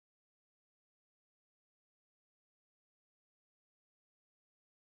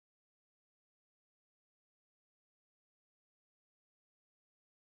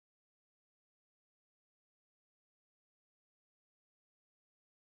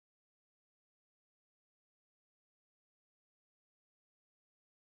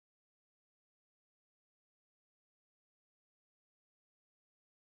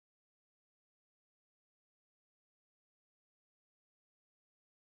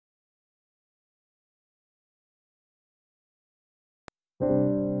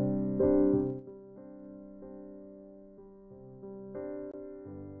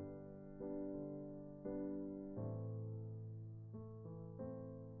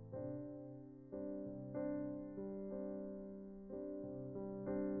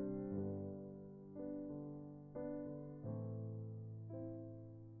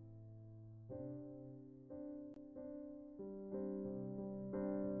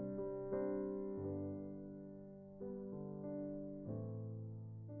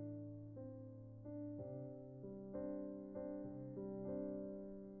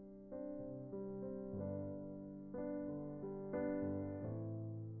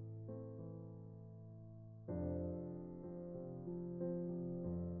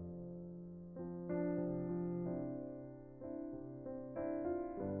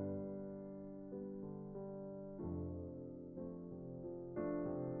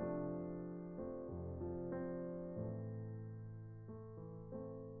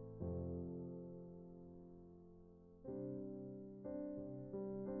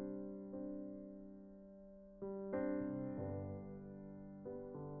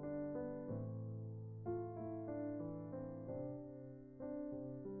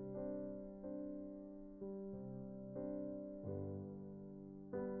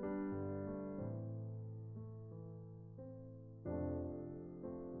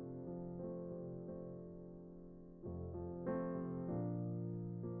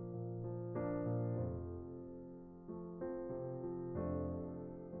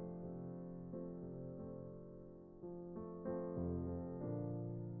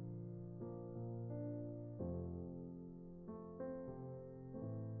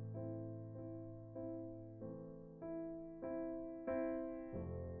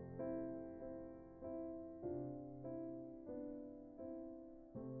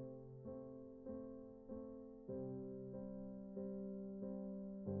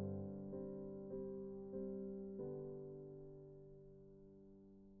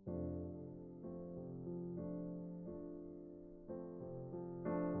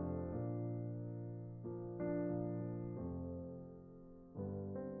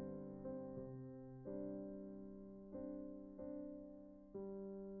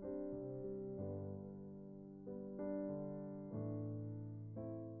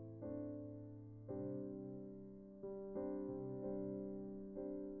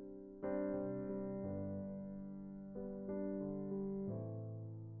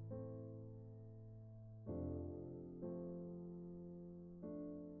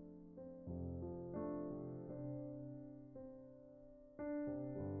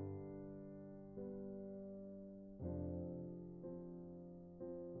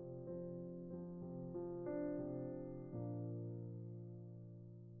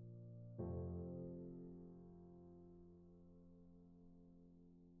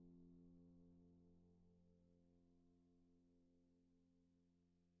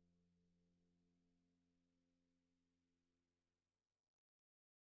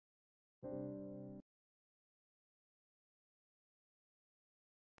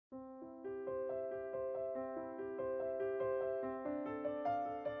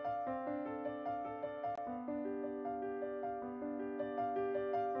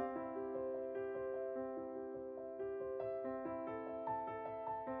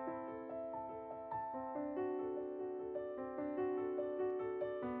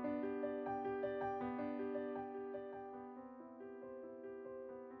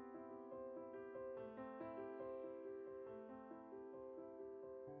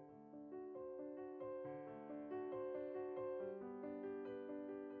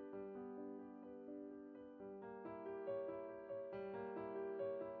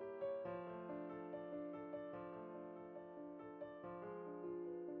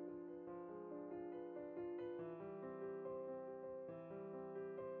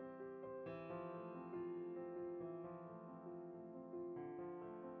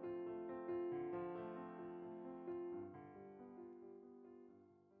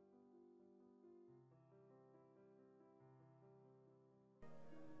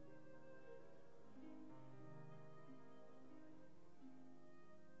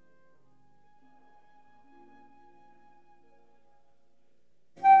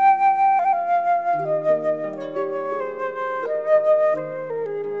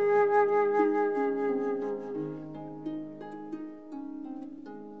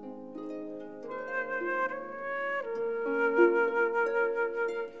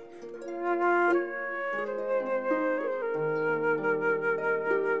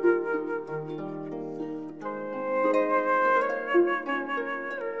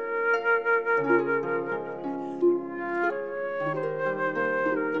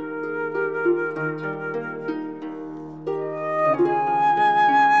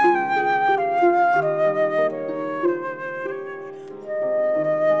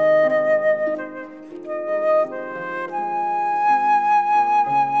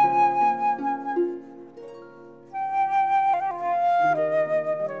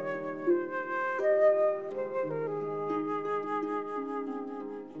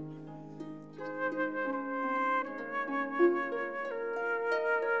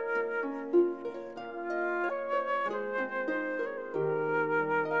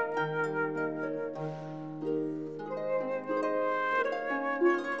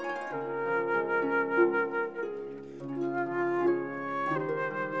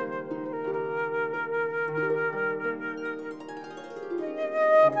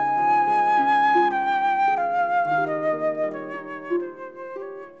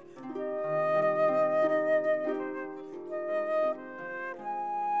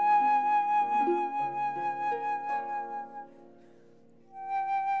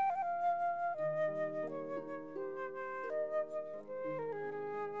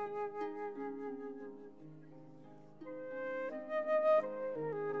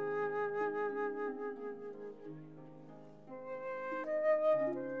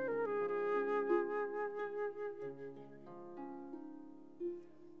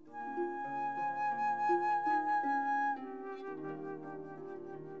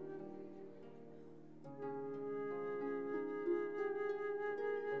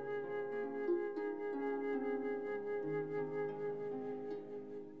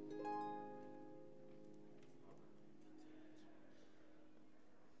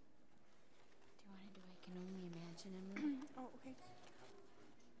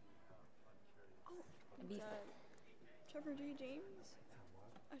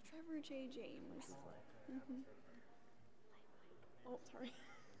Trevor J. James. Mm-hmm. Oh, sorry.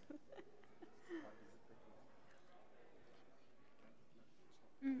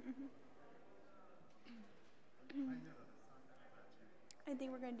 Mm-hmm. I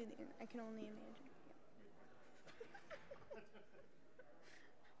think we're going to do the I Can Only Imagine.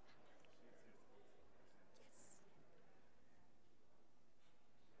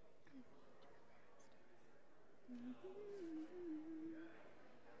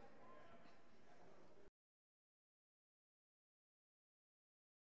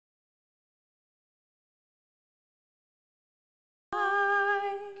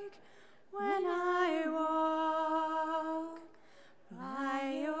 Like when I walk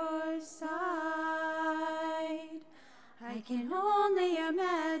by your side, I can only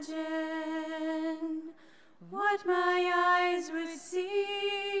imagine what my eyes would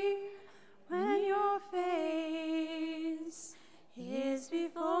see when your face is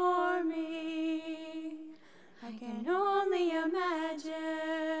before me. I can only imagine,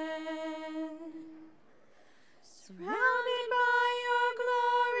 surrounded by your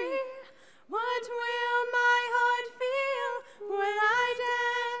glory, what will my heart feel? Will I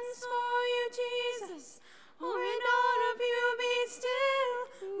dance for you, Jesus? Or in awe of you be still?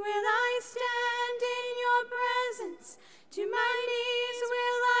 Will I stand in your presence? To my knees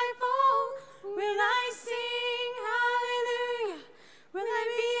will I fall? Will I sing hallelujah? Will I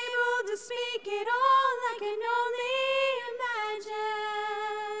be able to speak it all? I can only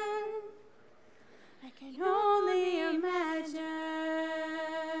imagine. I can only imagine.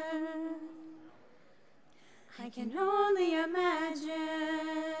 I can only imagine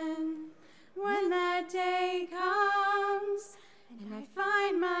when that day comes and I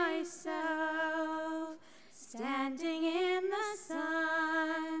find myself standing in the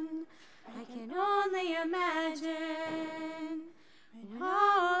sun. I can only imagine when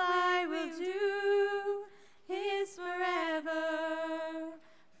all I will do is forever,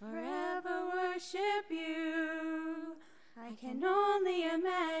 forever worship you. I can only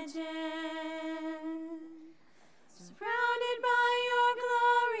imagine. Surrounded by your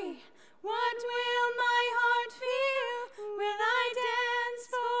glory, what will my heart feel? Will I dance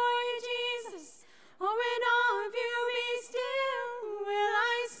for you, Jesus? Or in awe of you be still? Will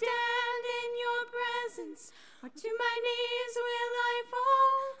I stand in your presence?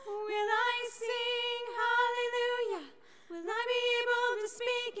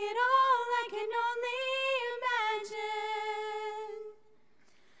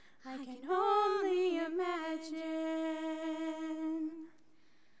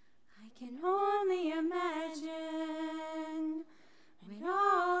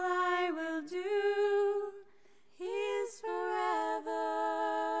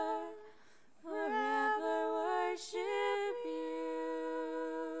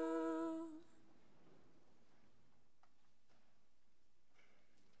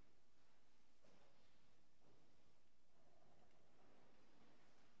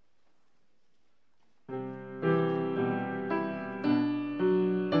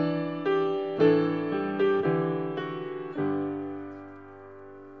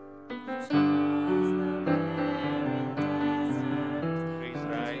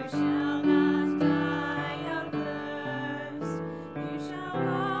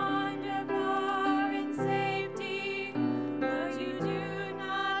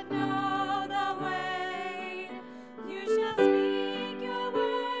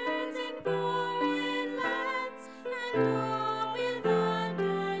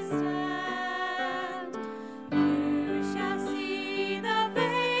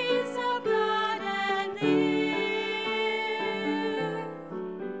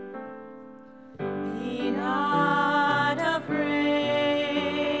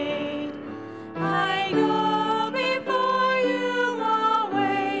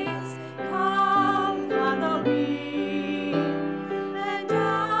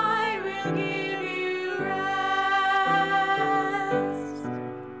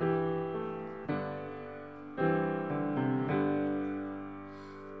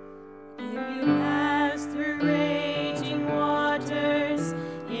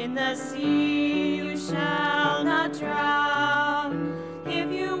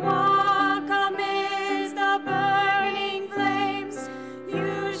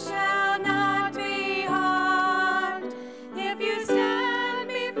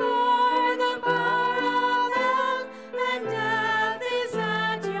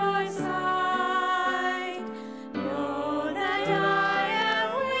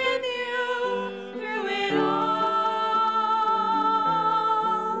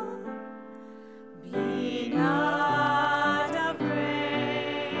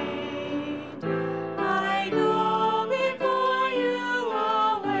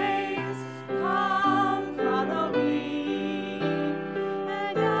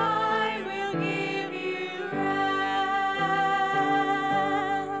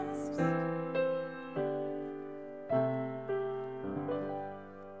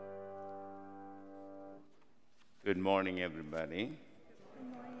 Good morning, everybody. Good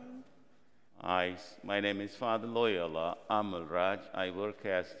morning. My name is Father Loyola Amalraj. I work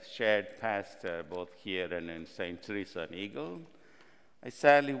as shared pastor both here and in St. Teresa and Eagle. I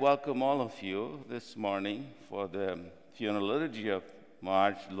sadly welcome all of you this morning for the funeral liturgy of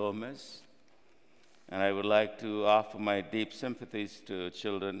Marge Loomis. And I would like to offer my deep sympathies to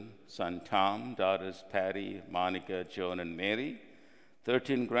children, son Tom, daughters Patty, Monica, Joan, and Mary,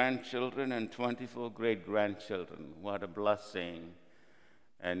 13 grandchildren, and 24 great-grandchildren. What a blessing.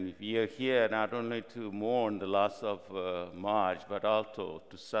 And we are here not only to mourn the loss of Marge, but also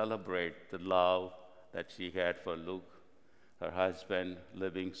to celebrate the love that she had for Luke, her husband,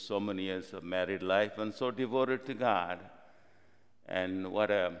 living so many years of married life and so devoted to God. And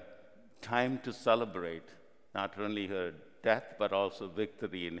what a time to celebrate not only her death, but also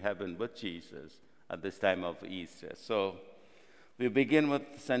victory in heaven with Jesus at this time of Easter. So we begin with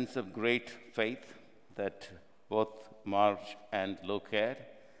a sense of great faith that both Marge and Luke had.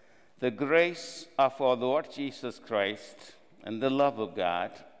 The grace of our Lord Jesus Christ and the love of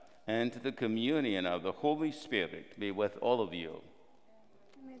God and the communion of the Holy Spirit be with all of you.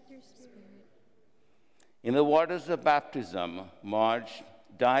 And with your spirit. In the waters of baptism, Marge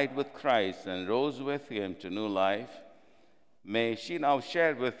died with Christ and rose with him to new life. May she now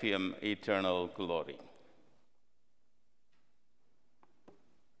share with him eternal glory.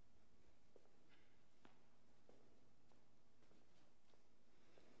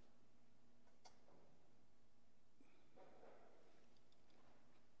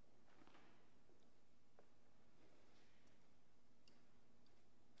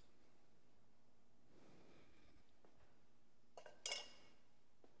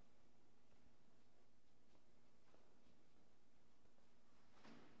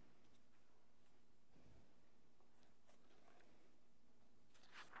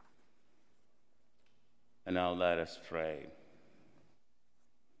 And now let us pray.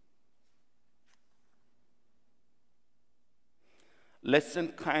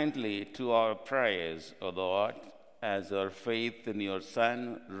 Listen kindly to our prayers, O Lord, as our faith in your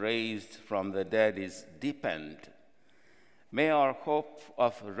Son, raised from the dead, is deepened. May our hope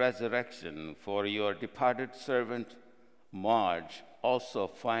of resurrection for your departed servant, Marge, also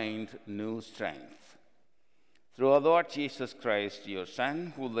find new strength. Through our Lord Jesus Christ, your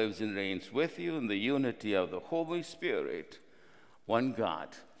Son, who lives and reigns with you in the unity of the Holy Spirit, one God,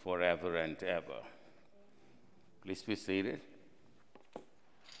 forever and ever. Please be seated.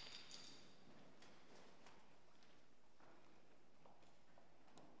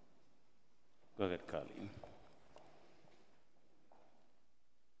 Go ahead, Colleen.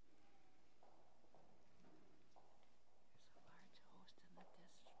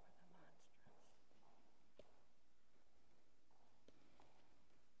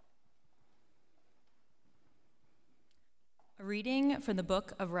 A reading from the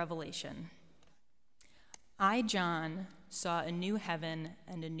book of Revelation. I, John, saw a new heaven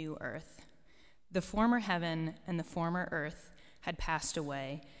and a new earth. The former heaven and the former earth had passed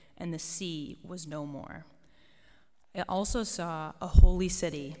away, and the sea was no more. I also saw a holy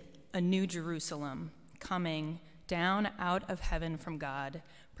city, a new Jerusalem, coming down out of heaven from God,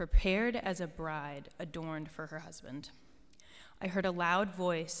 prepared as a bride adorned for her husband. I heard a loud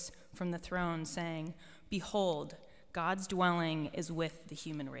voice from the throne saying, "Behold, God's dwelling is with the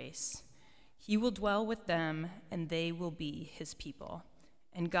human race. He will dwell with them, and they will be his people.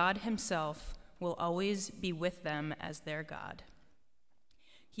 And God himself will always be with them as their God.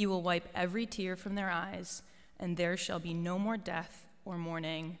 He will wipe every tear from their eyes, and there shall be no more death or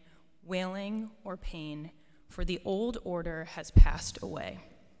mourning, wailing or pain, for the old order has passed away."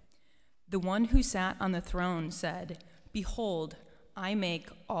 The one who sat on the throne said, "Behold, I make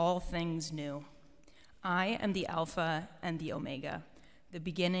all things new. I am the Alpha and the Omega, the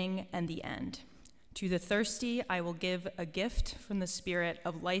beginning and the end. To the thirsty I will give a gift from the Spirit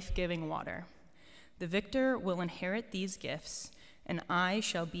of life-giving water. The victor will inherit these gifts, and I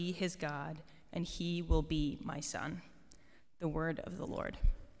shall be his God, and he will be my son." The word of the Lord.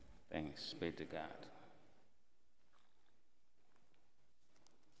 Thanks be to God.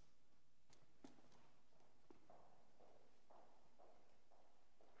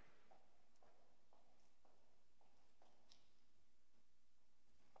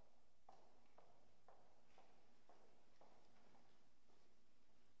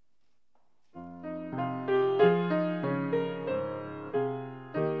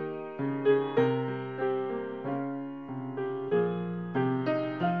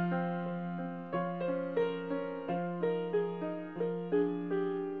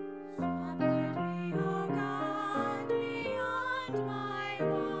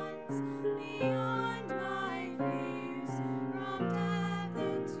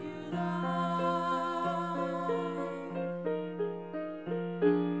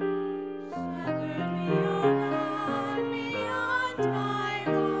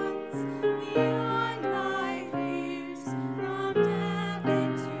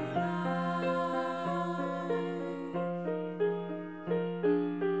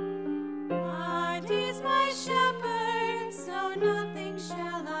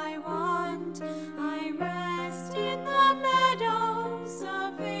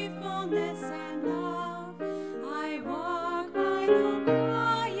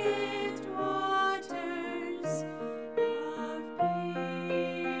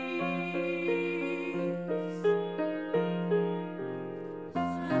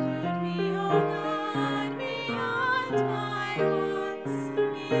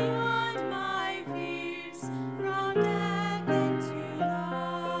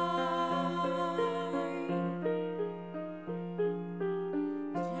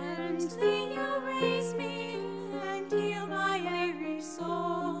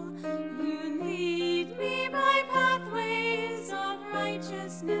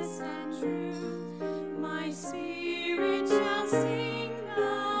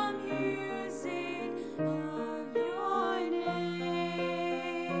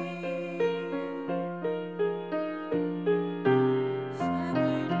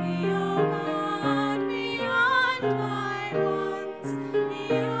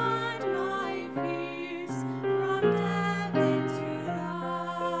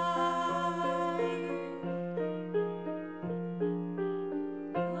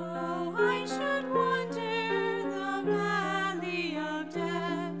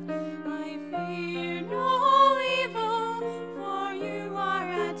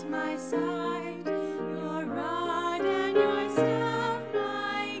 side, your rod and your staff,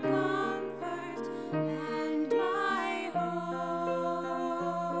 my comfort and my hope.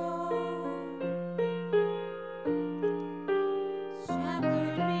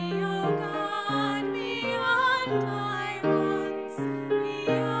 Shepherd me, O God, beyond my wants,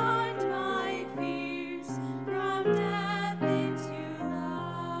 beyond my fears, from death into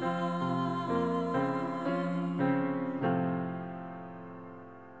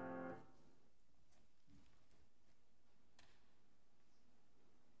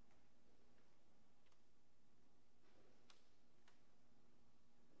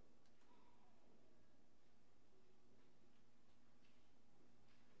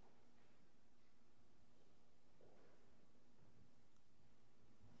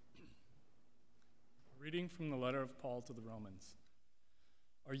Reading from the letter of Paul to the Romans.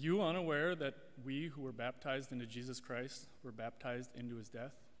 Are you unaware that we who were baptized into Jesus Christ were baptized into his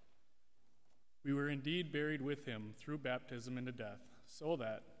death? We were indeed buried with him through baptism into death, so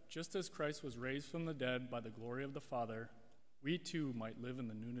that, just as Christ was raised from the dead by the glory of the Father, we too might live in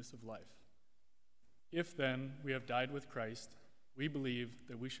the newness of life. If then we have died with Christ, we believe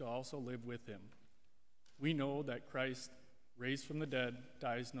that we shall also live with him. We know that Christ, raised from the dead,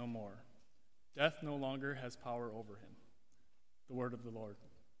 dies no more. Death no longer has power over him. The word of the Lord.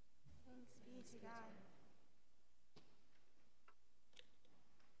 Thanks be to God.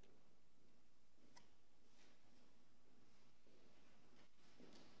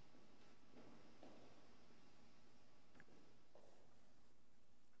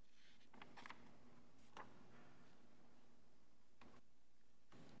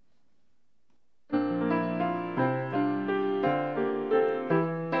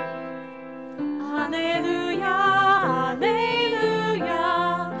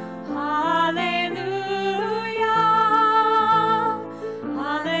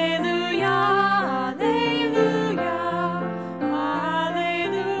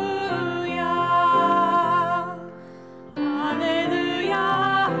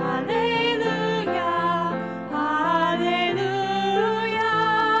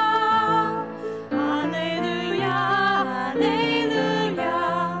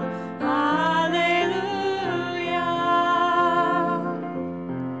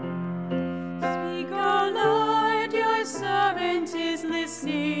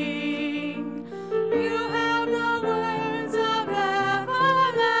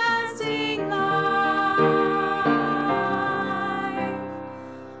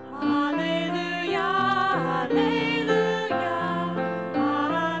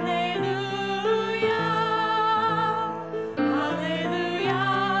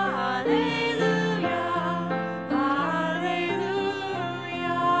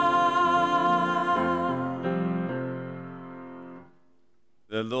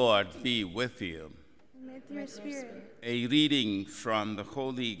 The Lord be with you. And with your spirit. A reading from the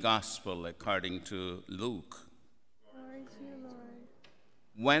Holy Gospel according to Luke. Glory to you, Lord.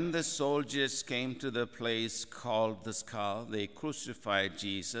 When the soldiers came to the place called the Skull, they crucified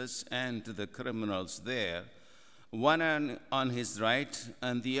Jesus and the criminals there, one on his right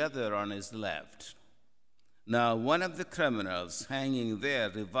and the other on his left. Now one of the criminals hanging there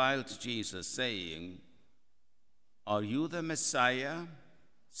reviled Jesus, saying, "Are you the Messiah?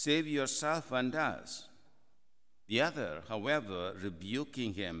 Save yourself and us." The other, however,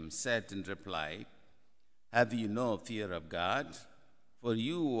 rebuking him, said in reply, "Have you no fear of God? For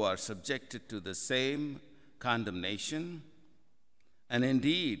you are subjected to the same condemnation. And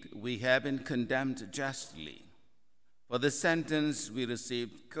indeed, we have been condemned justly. For the sentence we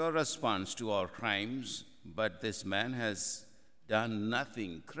received corresponds to our crimes, but this man has done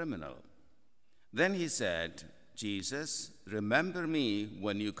nothing criminal." Then he said, "Jesus, remember me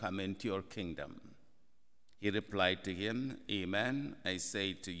when you come into your kingdom." He replied to him, "Amen, I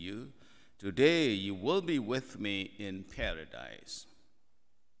say to you, today you will be with me in paradise."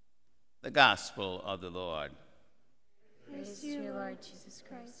 The Gospel of the Lord. Praise to you, Lord Jesus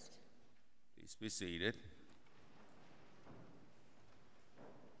Christ. Please be seated.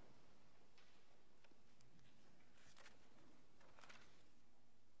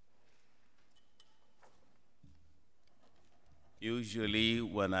 Usually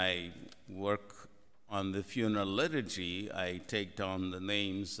when I work on the funeral liturgy, I take down the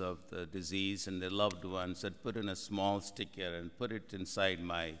names of the deceased and their loved ones and put in a small sticker and put it inside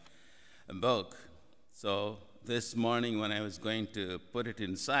my book. So this morning when I was going to put it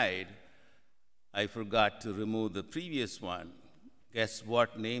inside, I forgot to remove the previous one. Guess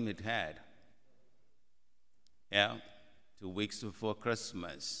what name it had? Yeah, 2 weeks before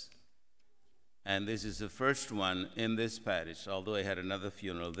Christmas. And this is the first one in this parish, although I had another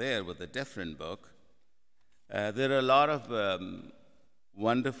funeral there with a different book. There are a lot of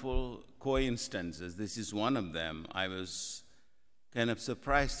wonderful coincidences. This is one of them. I was kind of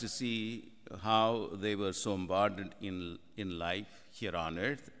surprised to see how they were so embodied in life here on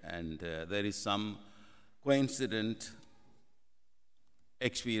earth, and there is some coincident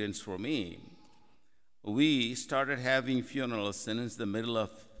experience for me. We started having funerals since the middle of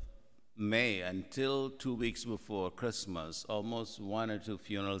May until 2 weeks before Christmas, almost 1 or 2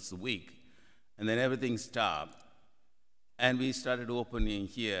 funerals a week, and then everything stopped, and we started opening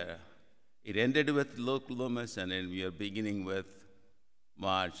here. It ended with Loomis, and then we are beginning with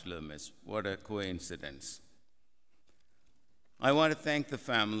Marge Loomis. What a coincidence. I want to thank the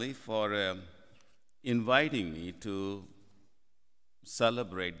family for inviting me to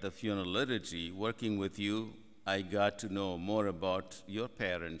celebrate the funeral liturgy. Working with you, I got to know more about your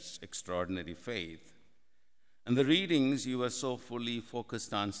parents' extraordinary faith. And the readings you were so fully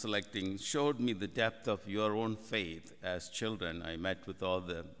focused on selecting showed me the depth of your own faith as children. I met with all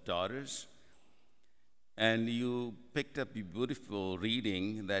the daughters, and you picked up a beautiful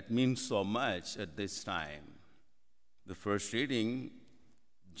reading that means so much at this time. The first reading,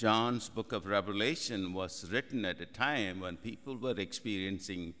 John's book of Revelation, was written at a time when people were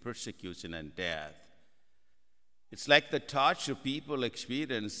experiencing persecution and death. It's like the torture people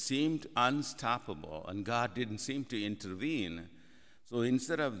experienced seemed unstoppable, and God didn't seem to intervene. So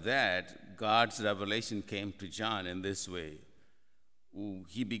instead of that, God's revelation came to John in this way.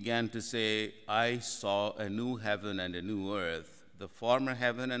 He began to say, I saw a new heaven and a new earth. The former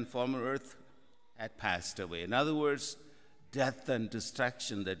heaven and former earth had passed away. In other words, death and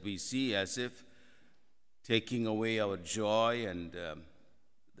destruction that we see as if taking away our joy and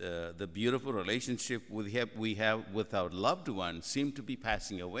the beautiful relationship we have with our loved ones seem to be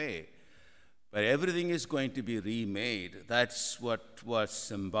passing away. But everything is going to be remade. That's what was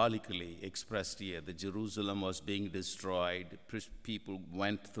symbolically expressed here. The Jerusalem was being destroyed. People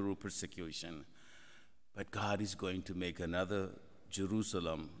went through persecution. But God is going to make another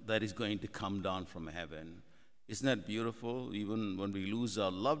Jerusalem that is going to come down from heaven. Isn't that beautiful? Even when we lose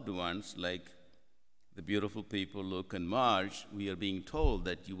our loved ones, like the beautiful people Luke and Marge, we are being told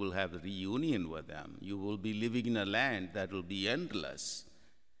that you will have a reunion with them. You will be living in a land that will be endless.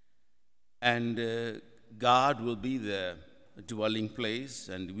 And God will be the dwelling place,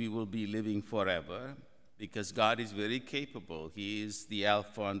 and we will be living forever, because God is very capable. He is the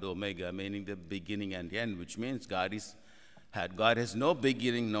Alpha and Omega, meaning the beginning and the end, which means God has no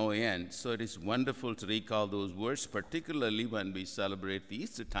beginning, no end. So it is wonderful to recall those words, particularly when we celebrate the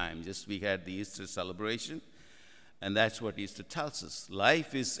Easter time. Just we had the Easter celebration, and that's what Easter tells us.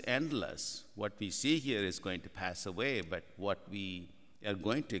 Life is endless. What we see here is going to pass away, but what we are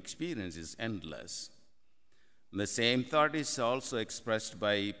going to experience is endless. The same thought is also expressed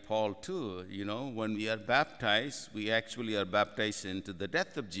by Paul too. You know, when we are baptized, we actually are baptized into the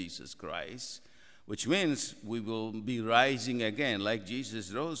death of Jesus Christ, which means we will be rising again. Like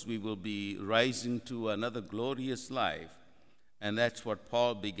Jesus rose, we will be rising to another glorious life. And that's what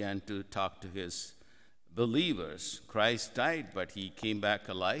Paul began to talk to his believers. Christ died, but he came back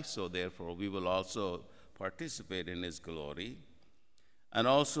alive, so therefore we will also participate in his glory. And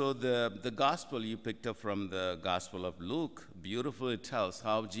also the gospel you picked up from the Gospel of Luke beautifully tells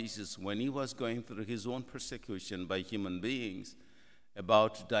how Jesus, when he was going through his own persecution by human beings,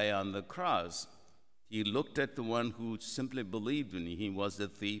 about to die on the cross, he looked at the one who simply believed in him. He was a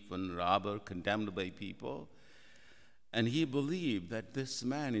thief and robber, condemned by people. And he believed that this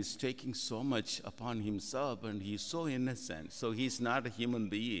man is taking so much upon himself, and he's so innocent. So he's not a human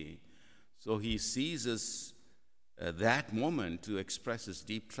being. So he seizes that moment to express his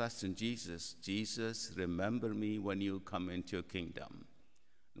deep trust in Jesus. Jesus, remember me when you come into your kingdom.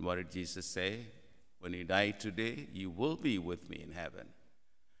 And what did Jesus say? When you die today, you will be with me in heaven.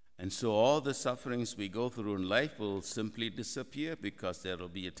 And so all the sufferings we go through in life will simply disappear, because there will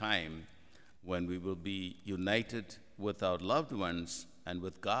be a time when we will be united with our loved ones, and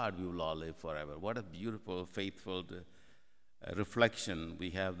with God we will all live forever. What a beautiful, faithful reflection we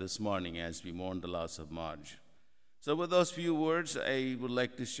have this morning as we mourn the loss of Marge. So with those few words, I would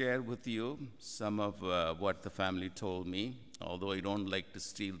like to share with you some of what the family told me, although I don't like to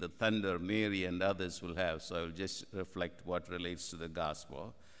steal the thunder Mary and others will have, so I will just reflect what relates to the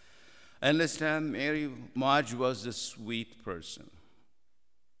gospel. I understand Marge was a sweet person.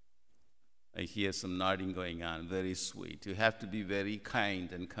 I hear some nodding going on, very sweet. You have to be very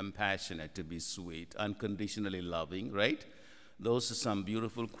kind and compassionate to be sweet, unconditionally loving, right? Those are some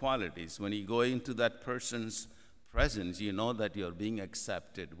beautiful qualities. When you go into that person's presence, you know that you're being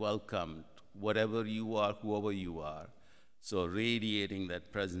accepted, welcomed, whatever you are, whoever you are. So radiating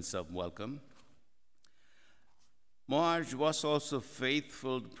that presence of welcome. Marge was also a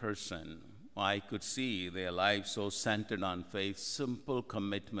faithful person. I could see their life so centered on faith, simple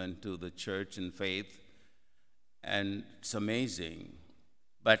commitment to the church and faith, and it's amazing.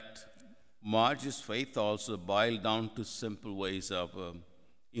 But Marge's faith also boiled down to simple ways of,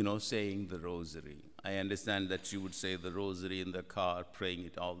 saying the rosary. I understand that she would say the rosary in the car, praying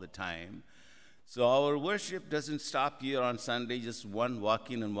it all the time. So our worship doesn't stop here on Sunday, just one walk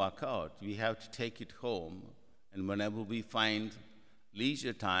in and walk out. We have to take it home. And whenever we find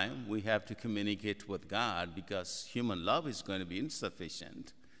leisure time, we have to communicate with God, because human love is going to be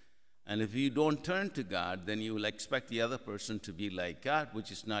insufficient. And if you don't turn to God, then you will expect the other person to be like God,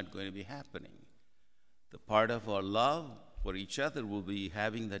 which is not going to be happening. The part of our love for each other will be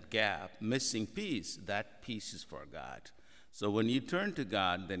having that gap, missing piece. That piece is for God. So when you turn to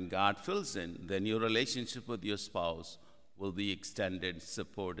God, then God fills in. Then your relationship with your spouse will be extended,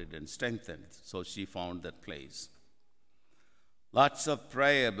 supported, and strengthened. So she found that place. Lots of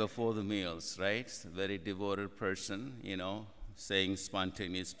prayer before the meals, right? A very devoted person, saying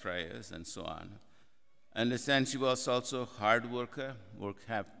spontaneous prayers and so on. Understand she was also a hard worker,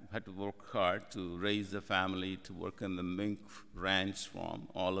 had to work hard to raise the family, to work in the mink ranch farm,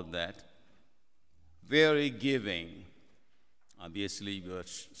 all of that. Very giving. Obviously, you are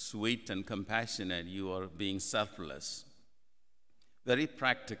sweet and compassionate. You are being selfless. Very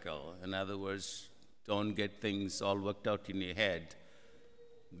practical. In other words, don't get things all worked out in your head.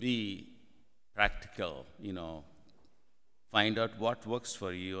 Be practical, Find out what works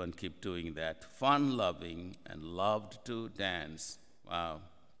for you and keep doing that. Fun-loving and loved to dance. Wow.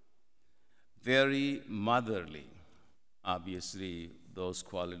 Very motherly. Obviously, those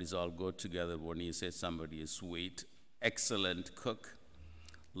qualities all go together when you say somebody is sweet. Excellent cook.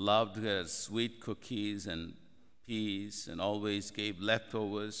 Loved her sweet cookies and peas, and always gave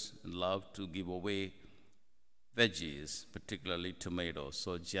leftovers, and loved to give away veggies, particularly tomatoes.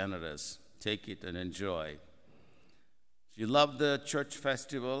 So generous. Take it and enjoy. She loved the church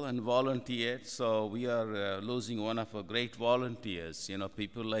festival and volunteered, so we are losing one of our great volunteers.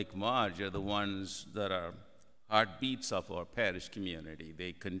 People like Marge are the ones that are heartbeats of our parish community.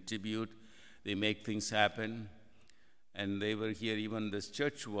 They contribute, they make things happen, and they were here even this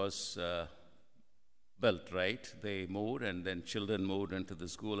church was built, right? They moved, and then children moved into the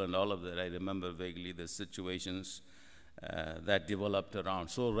school and all of that. I remember vaguely the situations that developed around.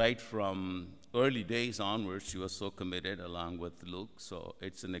 So right from early days onwards, she was so committed along with Luke, so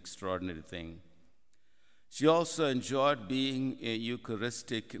it's an extraordinary thing. She also enjoyed being a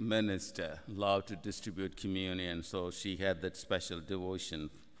Eucharistic minister, loved to distribute communion, so she had that special devotion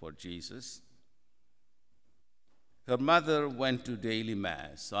for Jesus. Her mother went to daily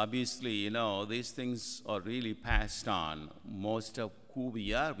mass. Obviously, these things are really passed on. Most of who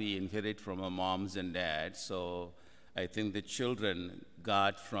we are, we inherit from our moms and dads, so I think the children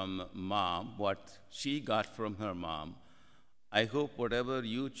got from mom what she got from her mom. I hope whatever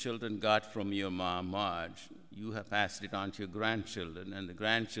you children got from your mom, Marge, you have passed it on to your grandchildren, and the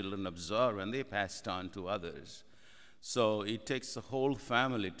grandchildren absorb and they pass it on to others. So it takes a whole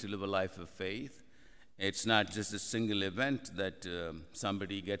family to live a life of faith. It's not just a single event that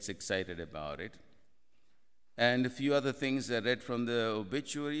somebody gets excited about it. And a few other things I read from the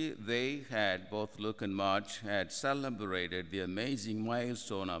obituary. They had, both Luke and Marge, had celebrated the amazing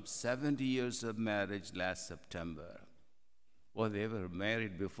milestone of 70 years of marriage last September. Well, they were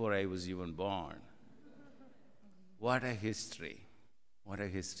married before I was even born. What a history. What a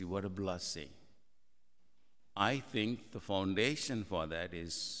history. What a blessing. I think the foundation for that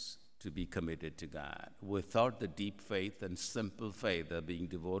is to be committed to God. Without the deep faith and simple faith of being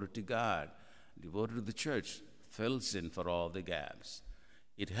devoted to God, devoted to the church, fills in for all the gaps.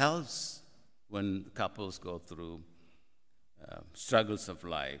 It helps when couples go through struggles of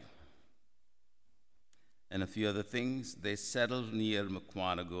life. And a few other things. They settled near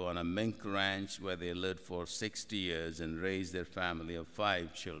Mukwonago on a mink ranch where they lived for 60 years and raised their family of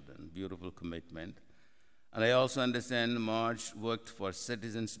 5 children. Beautiful commitment. And I also understand Marge worked for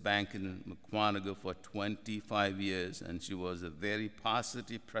Citizens Bank in Mukwonago for 25 years, and she was a very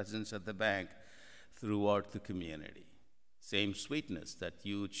positive presence at the bank throughout the community. Same sweetness that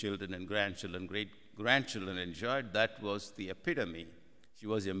you children and grandchildren, great-grandchildren enjoyed, that was the epitome. She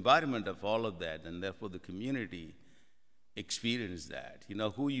was the embodiment of all of that, and therefore the community experienced that.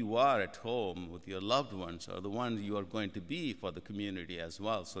 Who you are at home with your loved ones are the ones you are going to be for the community as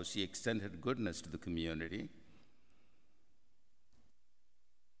well. So she extended goodness to the community.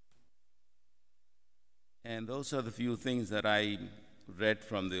 And those are the few things that I read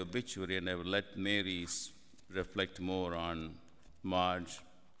from the obituary, and I will let Mary reflect more on Marge.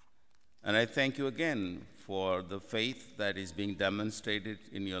 And I thank you again for the faith that is being demonstrated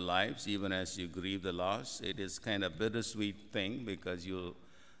in your lives, even as you grieve the loss. It is kind of a bittersweet thing because you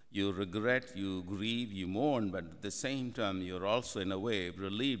regret, you grieve, you mourn, but at the same time, you're also, in a way,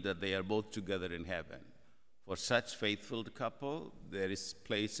 relieved that they are both together in heaven. For such faithful couple, there is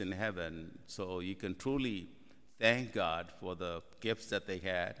place in heaven, so you can truly thank God for the gifts that they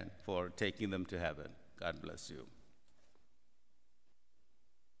had and for taking them to heaven. God bless you.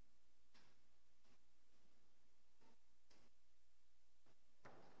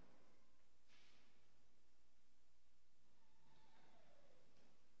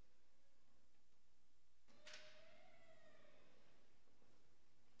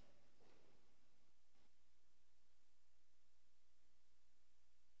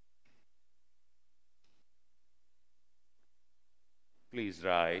 Please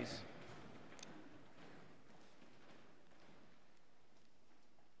rise.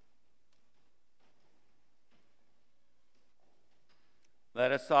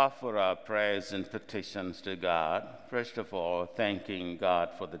 Let us offer our prayers and petitions to God. First of all, thanking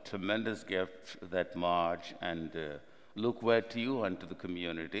God for the tremendous gift that Marge and Luke were to you and to the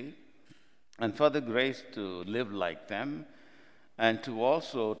community, and for the grace to live like them, and to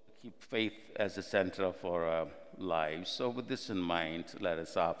also keep faith as the center of our lives. So with this in mind, let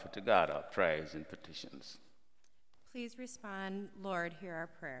us offer to God our prayers and petitions. Please respond, Lord, hear our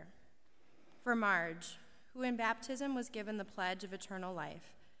prayer. For Marge, who in baptism was given the pledge of eternal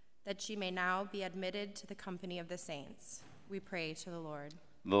life, that she may now be admitted to the company of the saints, we pray to the Lord.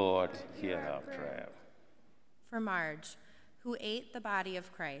 Lord, hear our prayer. For Marge, who ate the body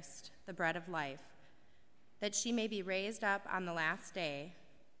of Christ, the bread of life, that she may be raised up on the last day,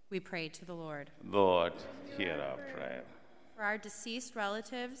 we pray to the Lord. Lord, hear our prayer. For our deceased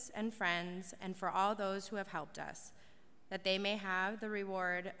relatives and friends, and for all those who have helped us, that they may have the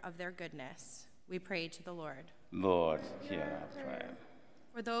reward of their goodness, we pray to the Lord. Lord, hear our prayer.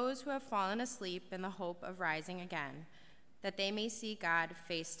 For those who have fallen asleep in the hope of rising again, that they may see God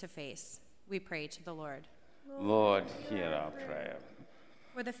face to face, we pray to the Lord. Lord, hear our prayer.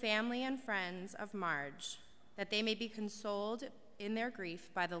 For the family and friends of Marge, that they may be consoled in their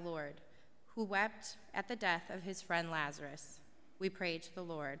grief by the Lord, who wept at the death of his friend Lazarus, we pray to the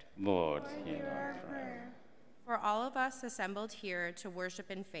Lord. Lord, hear our prayer. For all of us assembled here to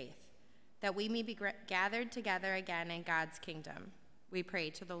worship in faith, that we may be gathered together again in God's kingdom, we pray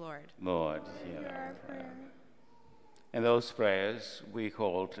to the Lord. Lord, hear our prayer. And those prayers we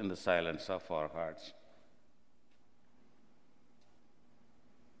hold in the silence of our hearts.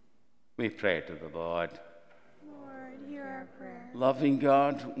 We pray to the Lord. Lord, hear our prayer. Loving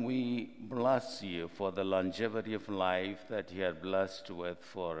God, we bless you for the longevity of life that you had blessed with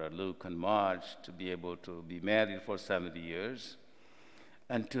for Luke and Marge to be able to be married for 70 years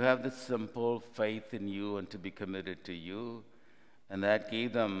and to have this simple faith in you and to be committed to you. And that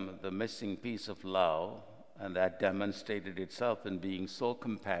gave them the missing piece of love, and that demonstrated itself in being so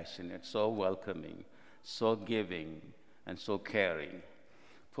compassionate, so welcoming, so giving, and so caring.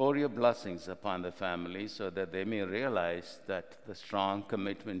 Pour your blessings upon the family so that they may realize that the strong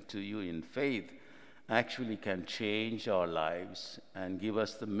commitment to you in faith actually can change our lives and give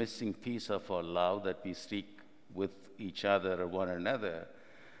us the missing piece of our love that we seek with each other or one another,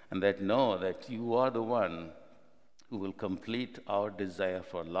 and that know that you are the one who will complete our desire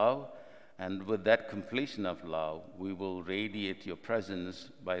for love, and with that completion of love, we will radiate your presence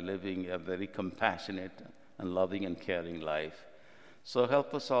by living a very compassionate and loving and caring life. So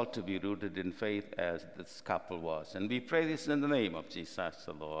help us all to be rooted in faith as this couple was. And we pray this in the name of Jesus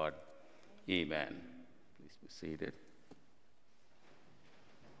the Lord. Amen. Please be seated.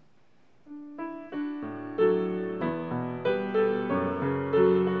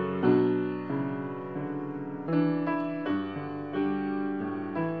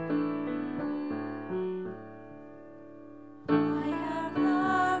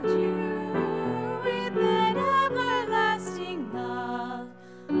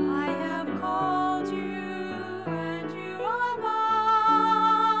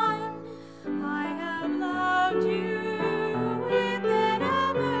 You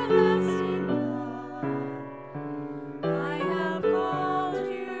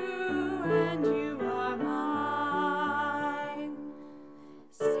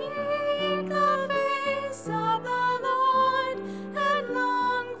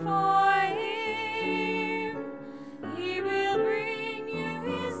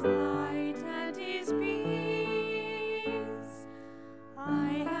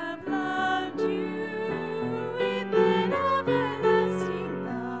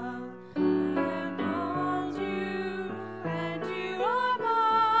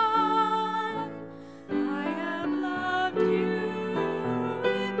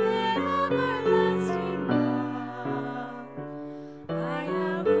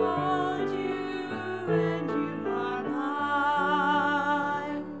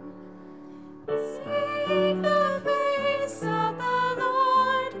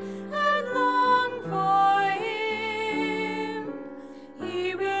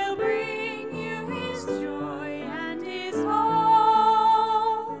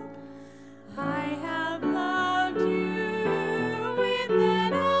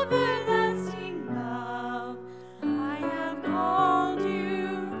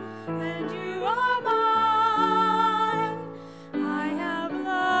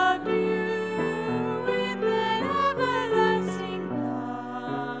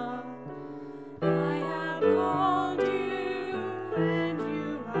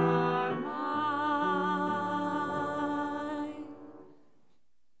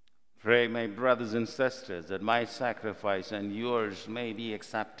pray, my brothers and sisters, that my sacrifice and yours may be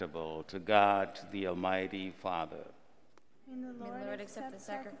acceptable to God, the Almighty Father. May the Lord accept the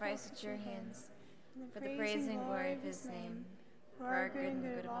sacrifice at your hands, for the praise and glory of his name, for our good and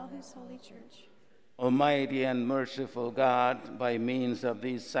good of all his holy church. Almighty and merciful God, by means of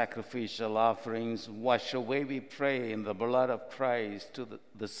these sacrificial offerings, wash away, we pray, in the blood of Christ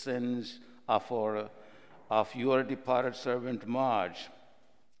the sins of your departed servant Marge.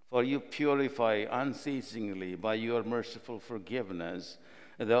 For you purify unceasingly by your merciful forgiveness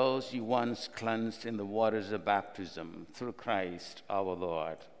those you once cleansed in the waters of baptism, through Christ our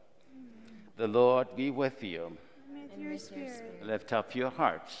Lord. The Lord be with you. And with your spirit. Lift up your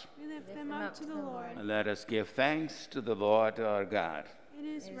hearts. We lift them up to the Lord. And let us give thanks to the Lord our God. It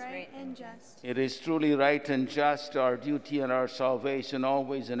is right and just. It is truly right and just, our duty and our salvation,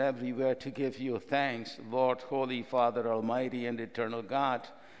 always and everywhere, to give you thanks, Lord, Holy Father, Almighty and eternal God,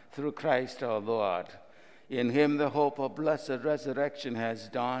 through Christ our Lord. In him the hope of blessed resurrection has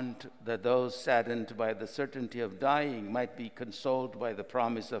dawned, that those saddened by the certainty of dying might be consoled by the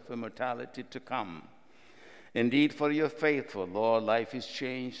promise of immortality to come. Indeed, for your faithful, Lord, life is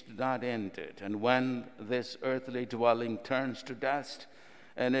changed, not ended. And when this earthly dwelling turns to dust,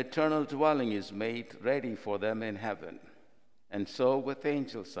 an eternal dwelling is made ready for them in heaven. And so with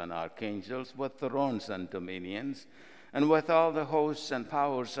angels and archangels, with thrones and dominions, and with all the hosts and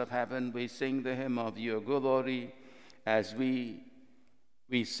powers of heaven, we sing the hymn of your glory, as we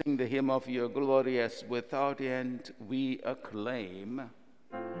sing the hymn of your glory, as without end we acclaim.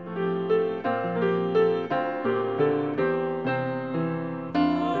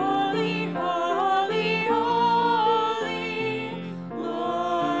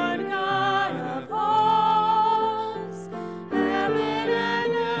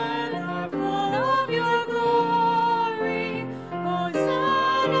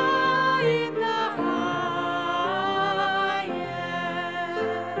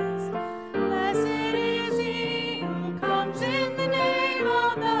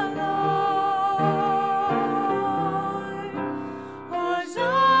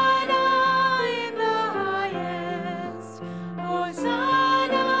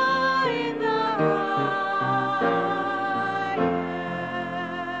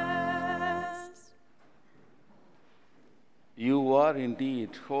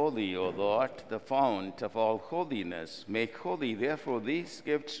 Indeed, holy, O Lord, the fount of all holiness. Make holy, therefore, these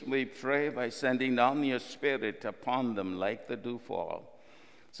gifts, we pray, by sending down your Spirit upon them like the dewfall,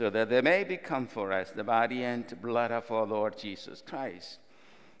 so that they may become for us the body and blood of our Lord Jesus Christ.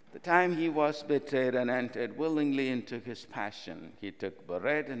 The time he was betrayed and entered willingly into his passion, he took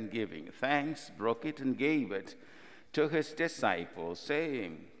bread, and giving thanks, broke it and gave it to his disciples,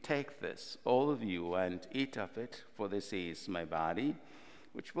 saying, "Take this, all of you, and eat of it, for this is my body,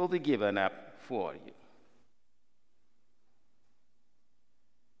 which will be given up for you."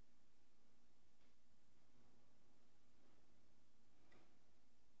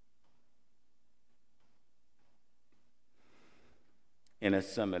 In a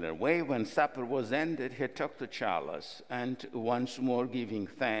similar way, when supper was ended, he took the chalice, and once more giving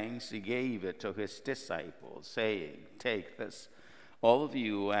thanks, he gave it to his disciples, saying, "Take this, all of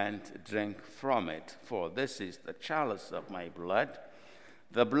you, and drink from it, for this is the chalice of my blood,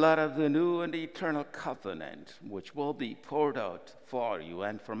 the blood of the new and eternal covenant, which will be poured out for you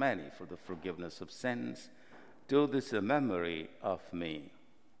and for many for the forgiveness of sins. Do this in memory of me."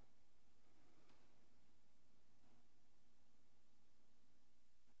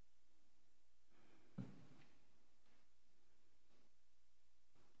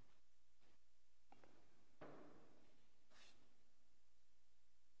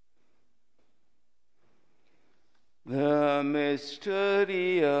 The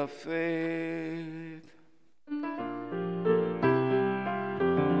mystery of faith.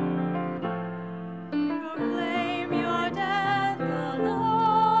 Proclaim your death, O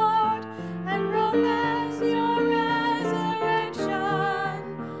Lord, and profess your resurrection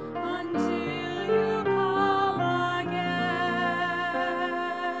until you come again.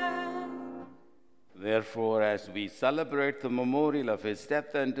 Therefore, as we celebrate the memorial of his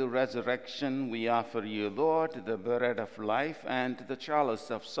death and resurrection, we offer you, Lord, the bread of life and the chalice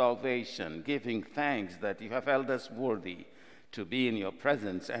of salvation, giving thanks that you have held us worthy to be in your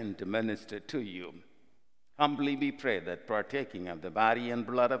presence and to minister to you. Humbly we pray that, partaking of the body and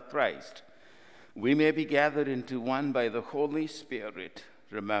blood of Christ, we may be gathered into one by the Holy Spirit.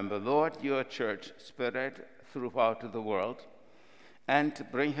 Remember, Lord, your church spread throughout the world, and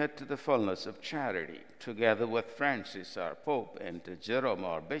bring her to the fullness of charity, together with Francis, our Pope, and Jerome,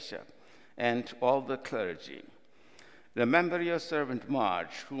 our Bishop, and all the clergy. Remember your servant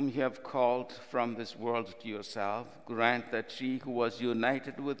Marge, whom you have called from this world to yourself. Grant that she who was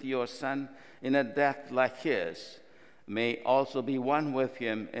united with your Son in a death like his may also be one with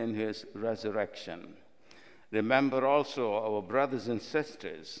him in his resurrection. Remember also our brothers and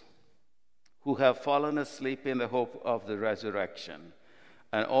sisters who have fallen asleep in the hope of the resurrection,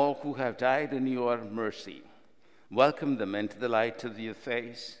 and all who have died in your mercy. Welcome them into the light of your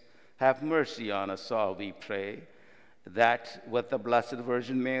face. Have mercy on us all, we pray, that with the Blessed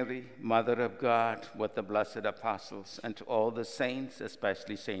Virgin Mary, Mother of God, with the blessed apostles, and to all the saints,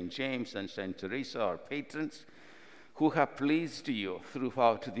 especially St. James and St. Teresa, our patrons, who have pleased you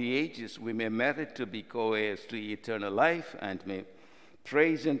throughout the ages, we may merit to be co-heirs to eternal life and may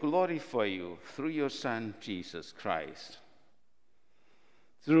praise and glorify you through your Son, Jesus Christ.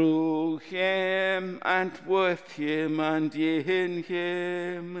 Through him and with him and in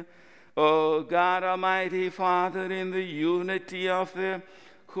him, O God, Almighty Father, in the unity of the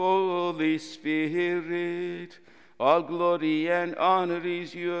Holy Spirit, all glory and honor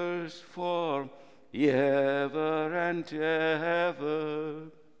is yours forever and ever.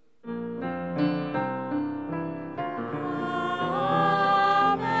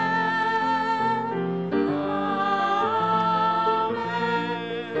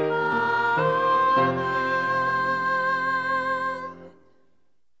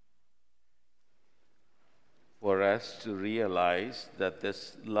 For us to realize that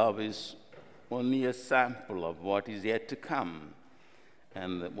this love is only a sample of what is yet to come,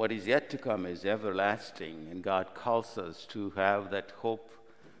 and what is yet to come is everlasting, and God calls us to have that hope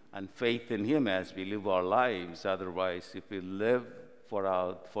and faith in him as we live our lives. Otherwise, if we live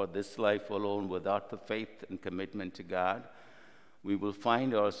for this life alone without the faith and commitment to God, we will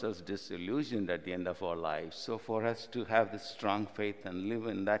find ourselves disillusioned at the end of our lives. So for us to have this strong faith and live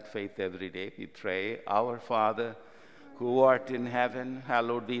in that faith every day, we pray, Our Father, who art in heaven,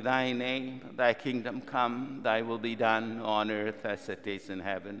 hallowed be thy name. Thy kingdom come, thy will be done on earth as it is in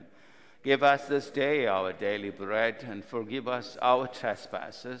heaven. Give us this day our daily bread, and forgive us our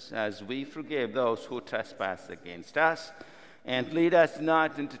trespasses, as we forgive those who trespass against us. And lead us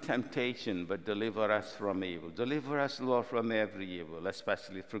not into temptation, but deliver us from evil. Deliver us, Lord, from every evil.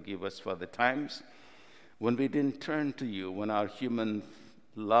 Especially forgive us for the times when we didn't turn to you, when our human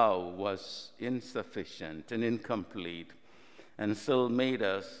love was insufficient and incomplete, and still made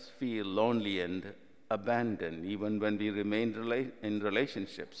us feel lonely and abandoned, even when we remained in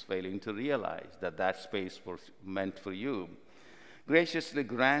relationships, failing to realize that that space was meant for you. Graciously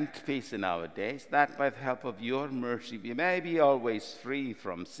grant peace in our days, that by the help of your mercy we may be always free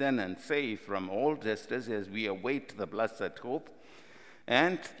from sin and safe from all distress as we await the blessed hope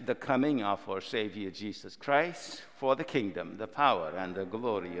and the coming of our Savior Jesus Christ. For the kingdom, the power, and the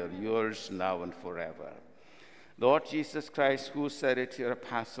glory are yours now and forever. Lord Jesus Christ, who said it to your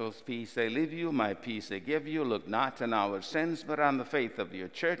apostles, peace I leave you, my peace I give you, look not on our sins, but on the faith of your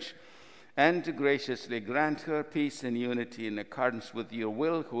church, and to graciously grant her peace and unity in accordance with your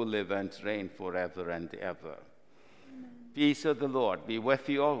will, who live and reign forever and ever. Amen. Peace of the Lord be with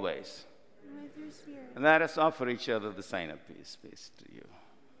you always. And with your spirit. And let us offer each other the sign of peace. Peace to you.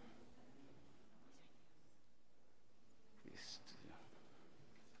 Peace to you.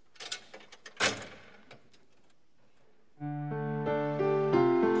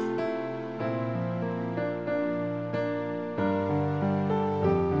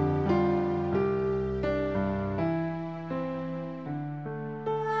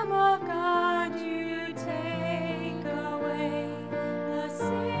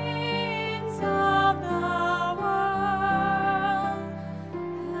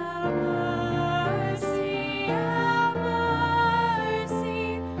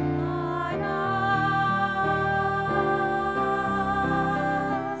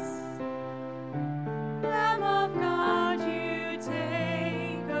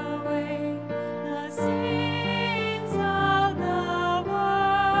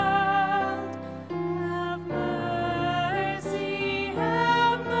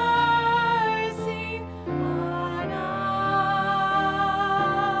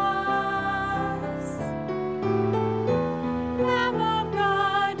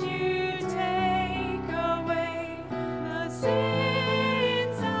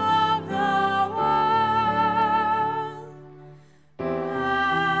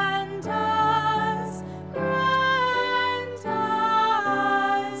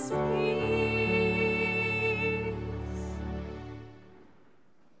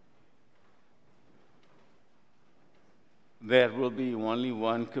 There will be only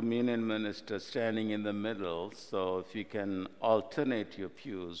one communion minister standing in the middle, so if you can alternate your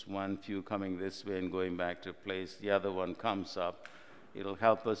pews, one pew coming this way and going back to place, the other one comes up, it'll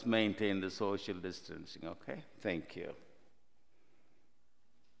help us maintain the social distancing, okay? Thank you.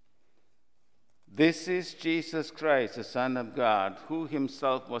 This is Jesus Christ, the Son of God, who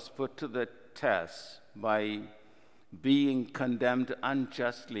himself was put to the test by being condemned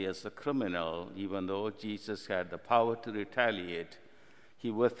unjustly as a criminal. Even though Jesus had the power to retaliate,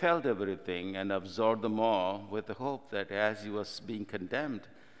 he withheld everything and absorbed them all with the hope that as he was being condemned,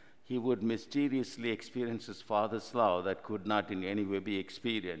 he would mysteriously experience his Father's love that could not in any way be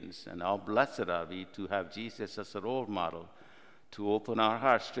experienced. And how blessed are we to have Jesus as a role model, to open our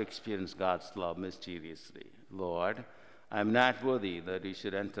hearts to experience God's love mysteriously. Lord, I am not worthy that you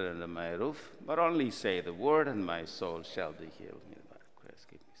should enter under my roof, but only say the word, and my soul shall be healed. May the Christ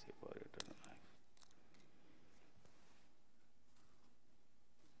keep me safe for eternal life.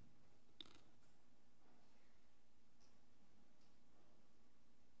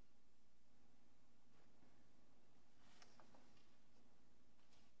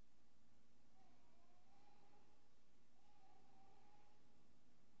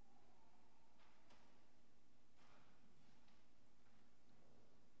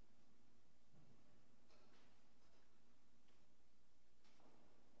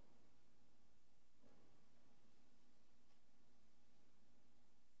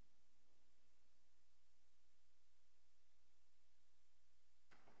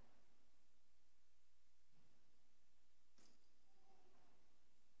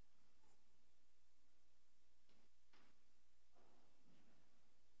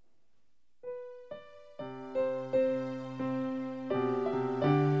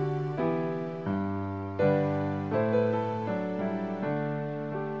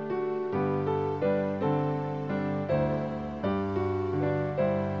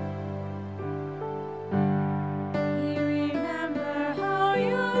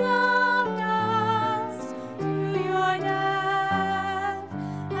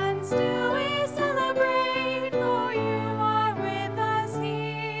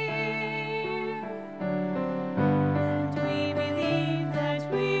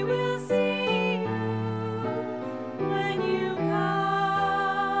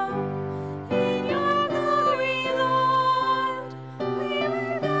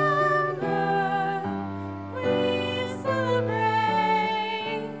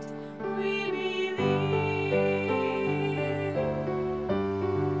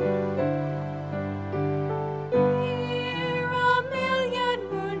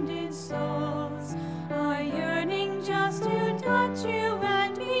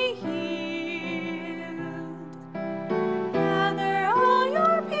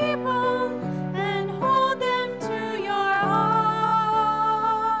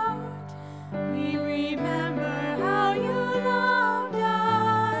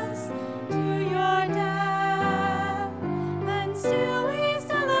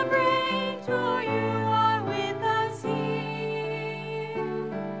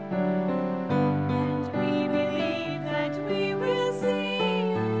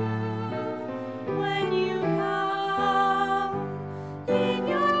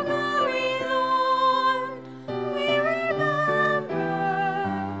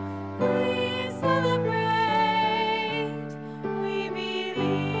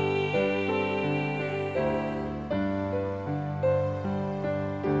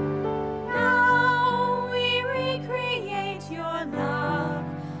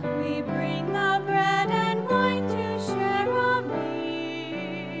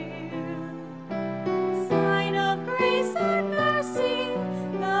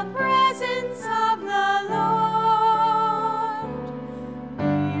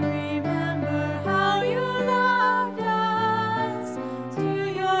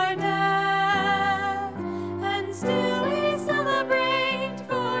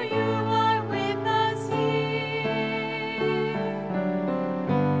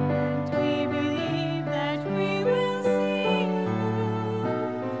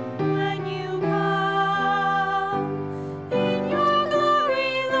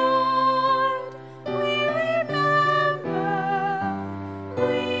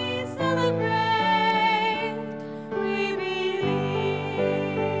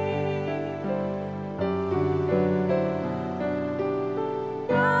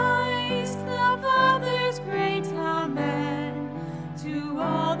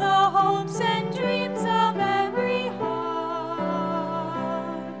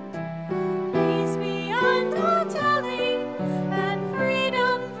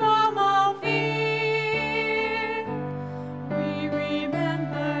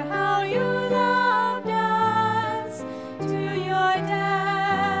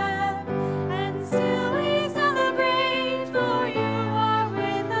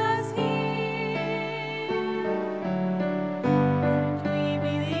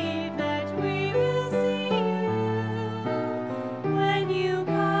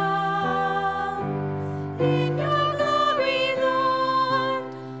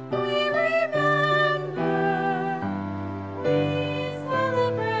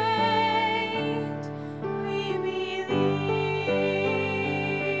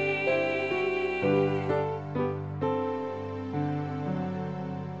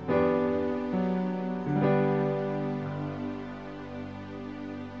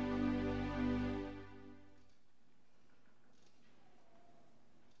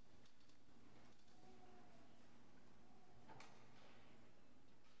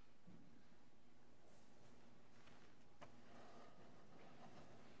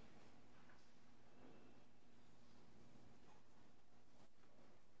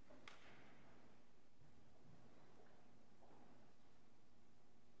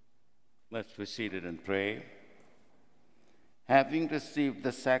 Let's be seated and pray. Having received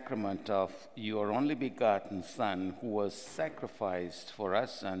the sacrament of your only begotten Son, who was sacrificed for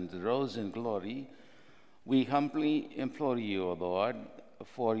us and rose in glory, we humbly implore you, O Lord,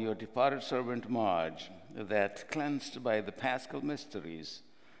 for your departed servant Marge, that cleansed by the Paschal mysteries,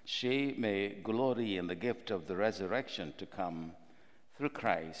 she may glory in the gift of the resurrection to come, through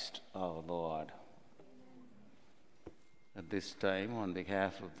Christ our Lord. At this time, on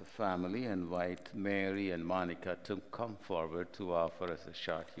behalf of the family, I invite Mary and Monica to come forward to offer us a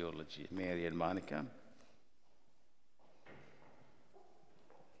short eulogy. Mary and Monica.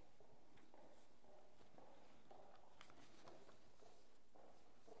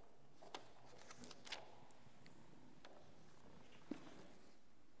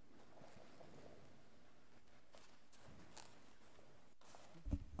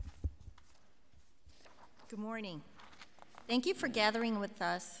 Good morning. Thank you for gathering with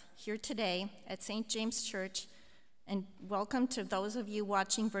us here today at St. James Church, and welcome to those of you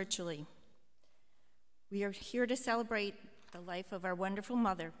watching virtually. We are here to celebrate the life of our wonderful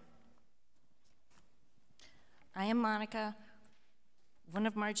mother. I am Monica, one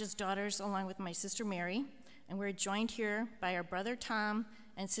of Marge's daughters, along with my sister Mary, and we're joined here by our brother Tom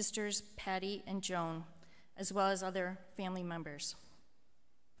and sisters Patty and Joan, as well as other family members.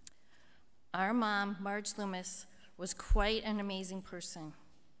 Our mom, Marge Loomis, was quite an amazing person.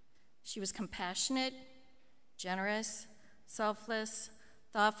 She was compassionate, generous, selfless,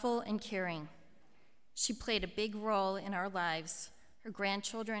 thoughtful, and caring. She played a big role in our lives, her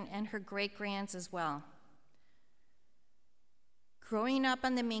grandchildren, and her great-grands as well. Growing up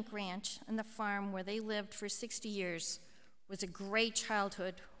on the mink ranch and the farm where they lived for 60 years was a great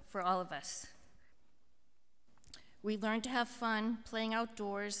childhood for all of us. We learned to have fun playing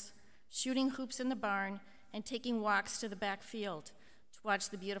outdoors, shooting hoops in the barn, and taking walks to the back field to watch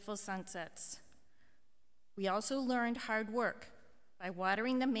the beautiful sunsets. We also learned hard work by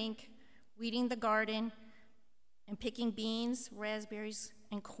watering the mink, weeding the garden, and picking beans, raspberries,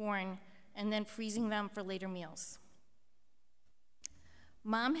 and corn, and then freezing them for later meals.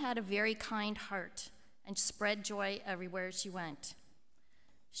 Mom had a very kind heart and spread joy everywhere she went.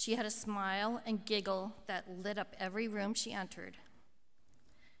 She had a smile and giggle that lit up every room she entered.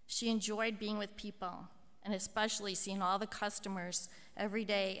 She enjoyed being with people, and especially seeing all the customers every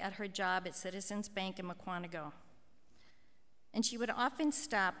day at her job at Citizens Bank in Mukwonago. And she would often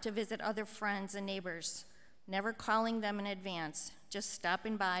stop to visit other friends and neighbors, never calling them in advance, just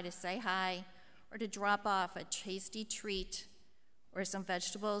stopping by to say hi or to drop off a tasty treat or some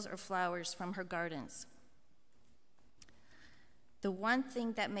vegetables or flowers from her gardens. The one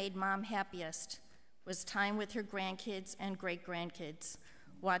thing that made Mom happiest was time with her grandkids and great-grandkids,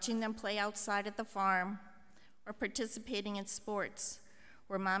 watching them play outside at the farm, or participating in sports,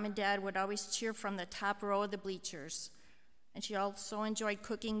 where Mom and Dad would always cheer from the top row of the bleachers. And she also enjoyed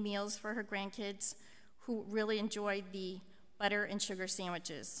cooking meals for her grandkids, who really enjoyed the butter and sugar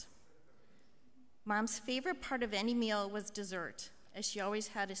sandwiches. Mom's favorite part of any meal was dessert, as she always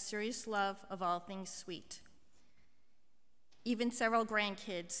had a serious love of all things sweet. Even several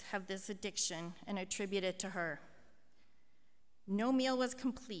grandkids have this addiction and attribute it to her. No meal was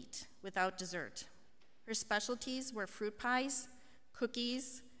complete without dessert. Her specialties were fruit pies,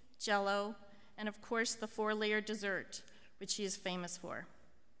 cookies, Jell-O, and of course the 4-layer dessert, which she is famous for.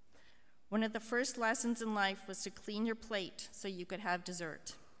 One of the first lessons in life was to clean your plate so you could have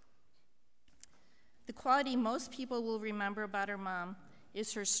dessert. The quality most people will remember about her mom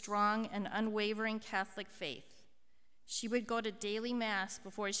is her strong and unwavering Catholic faith. She would go to daily mass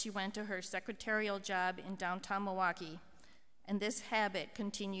before she went to her secretarial job in downtown Milwaukee, and this habit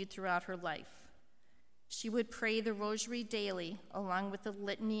continued throughout her life. She would pray the rosary daily, along with a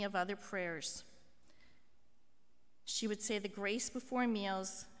litany of other prayers. She would say the grace before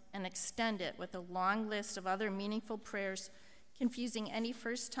meals and extend it with a long list of other meaningful prayers, confusing any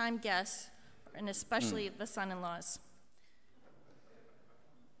first-time guests, and especially the son-in-laws.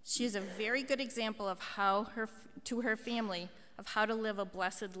 She is a very good example of to her family of how to live a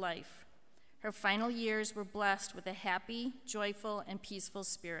blessed life. Her final years were blessed with a happy, joyful, and peaceful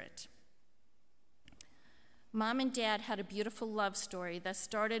spirit. Mom and Dad had a beautiful love story that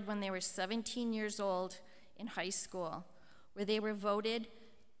started when they were 17 years old in high school, where they were voted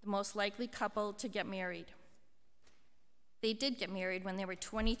the most likely couple to get married. They did get married when they were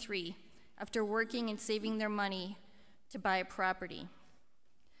 23, after working and saving their money to buy a property.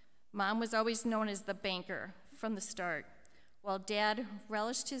 Mom was always known as the banker from the start, while Dad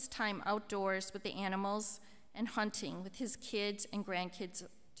relished his time outdoors with the animals and hunting with his kids and grandkids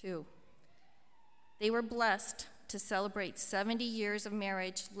too. They were blessed to celebrate 70 years of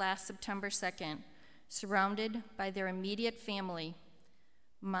marriage last September 2nd, surrounded by their immediate family.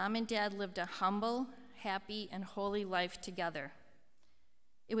 Mom and Dad lived a humble, happy, and holy life together.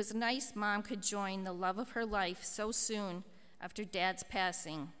 It was nice Mom could join the love of her life so soon after Dad's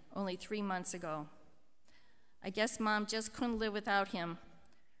passing only 3 months ago. I guess Mom just couldn't live without him.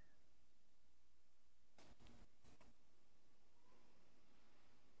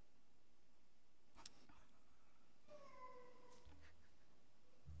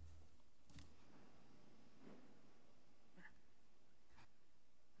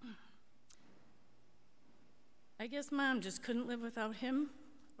 I guess Mom just couldn't live without him,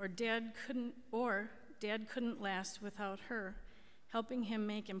 or Dad couldn't last without her, helping him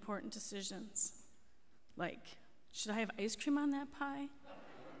make important decisions. Like, should I have ice cream on that pie?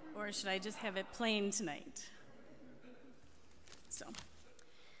 Or should I just have it plain tonight? So,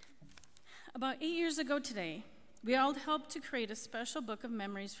 about 8 years ago today, we all helped to create a special book of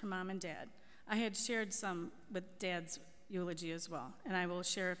memories for Mom and Dad. I had shared some with Dad's eulogy as well, and I will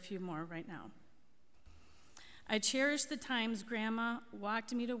share a few more right now. I cherish the times Grandma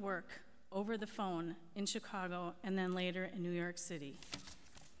walked me to work over the phone in Chicago and then later in New York City.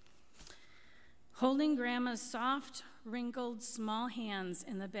 Holding Grandma's soft, wrinkled, small hands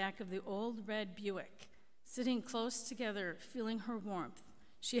in the back of the old red Buick, sitting close together, feeling her warmth,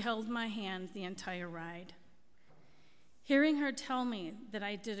 she held my hand the entire ride. Hearing her tell me that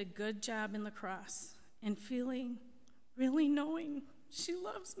I did a good job in lacrosse and really knowing she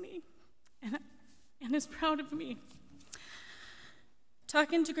loves me and is proud of me.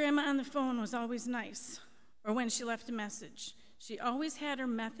 Talking to Grandma on the phone was always nice, or when she left a message. She always had her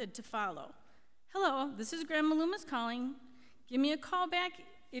method to follow. Hello, this is Grandma Loomis calling. Give me a call back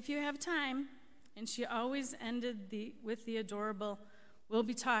if you have time. And she always ended with the adorable, we'll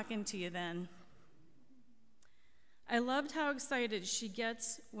be talking to you then. I loved how excited she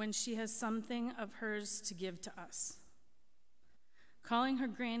gets when she has something of hers to give to us. Calling her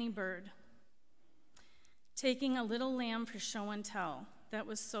Granny Bird. Taking a little lamb for show and tell. That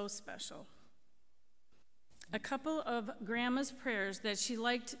was so special. A couple of Grandma's prayers that she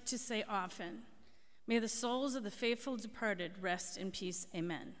liked to say often. May the souls of the faithful departed rest in peace,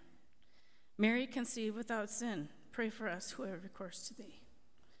 amen. Mary conceived without sin, pray for us who have recourse to thee.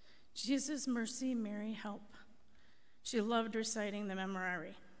 Jesus, mercy, Mary, help. She loved reciting the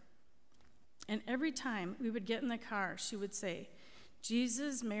Memorare. And every time we would get in the car, she would say,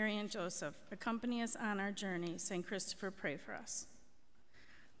 Jesus, Mary, and Joseph, accompany us on our journey. St. Christopher, pray for us.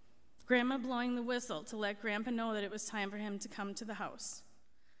 Grandma blowing the whistle to let Grandpa know that it was time for him to come to the house.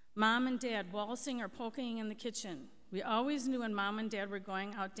 Mom and Dad waltzing or poking in the kitchen. We always knew when Mom and Dad were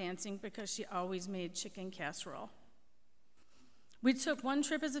going out dancing because she always made chicken casserole. We took one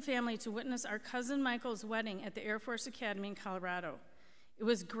trip as a family to witness our cousin Michael's wedding at the Air Force Academy in Colorado. It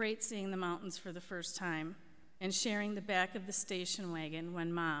was great seeing the mountains for the first time and sharing the back of the station wagon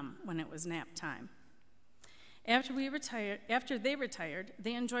when it was nap time. After they retired,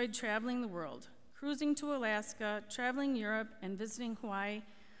 they enjoyed traveling the world. Cruising to Alaska, traveling Europe, and visiting Hawaii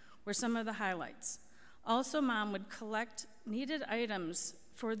were some of the highlights. Also, Mom would collect needed items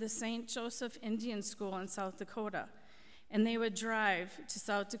for the St. Joseph Indian School in South Dakota, and they would drive to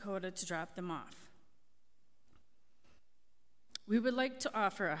South Dakota to drop them off. We would like to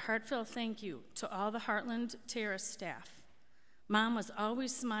offer a heartfelt thank you to all the Heartland Terrace staff. Mom was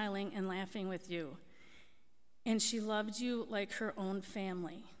always smiling and laughing with you, and she loved you like her own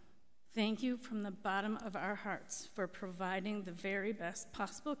family. Thank you from the bottom of our hearts for providing the very best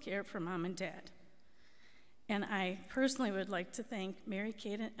possible care for Mom and Dad. And I personally would like to thank Mary,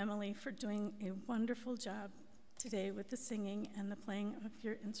 Kate, and Emily for doing a wonderful job today with the singing and the playing of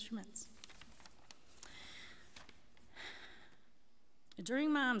your instruments.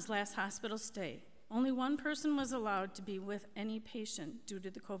 During Mom's last hospital stay, only one person was allowed to be with any patient due to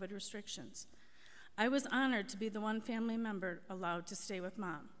the COVID restrictions. I was honored to be the one family member allowed to stay with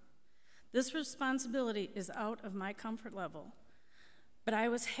Mom. This responsibility is out of my comfort level, but I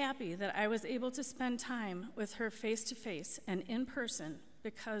was happy that I was able to spend time with her face-to-face and in person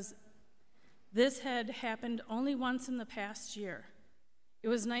because this had happened only once in the past year. It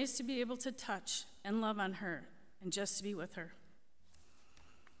was nice to be able to touch and love on her and just to be with her.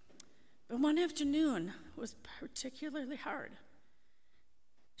 But one afternoon was particularly hard.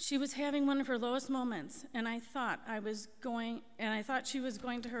 She was having one of her lowest moments, and I thought she was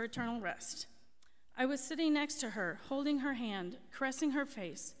going to her eternal rest. I was sitting next to her, holding her hand, caressing her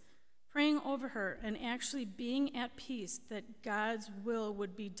face, praying over her, and actually being at peace that God's will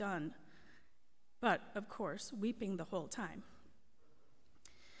would be done. But, of course, weeping the whole time.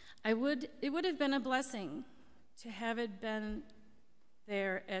 It would have been a blessing to have it been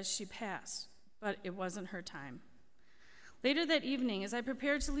there as she passed, but it wasn't her time. Later that evening, as I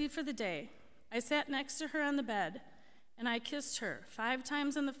prepared to leave for the day, I sat next to her on the bed, and I kissed her 5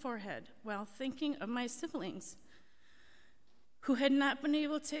 times on the forehead while thinking of my siblings who had not been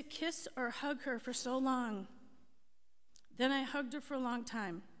able to kiss or hug her for so long. Then I hugged her for a long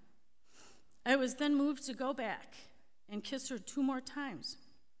time. I was then moved to go back and kiss her 2 more times.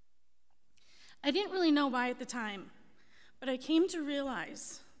 I didn't really know why at the time, but I came to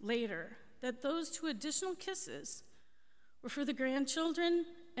realize later that those 2 additional kisses were for the grandchildren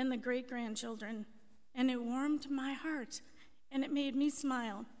and the great-grandchildren, and it warmed my heart, and it made me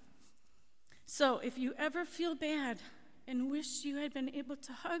smile. So if you ever feel bad and wish you had been able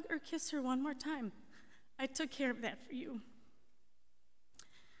to hug or kiss her 1 more time, I took care of that for you.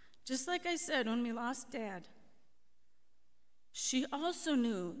 Just like I said when we lost Dad, she also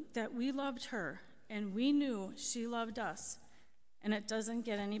knew that we loved her, and we knew she loved us, and it doesn't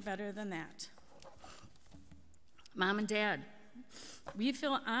get any better than that. Mom and Dad, we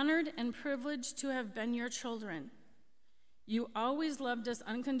feel honored and privileged to have been your children. You always loved us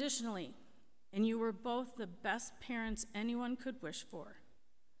unconditionally, and you were both the best parents anyone could wish for.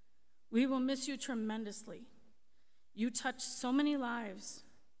 We will miss you tremendously. You touched so many lives.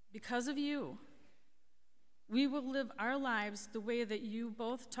 Because of you, we will live our lives the way that you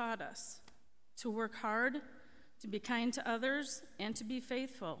both taught us, to work hard, to be kind to others, and to be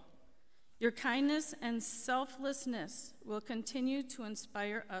faithful. Your kindness and selflessness will continue to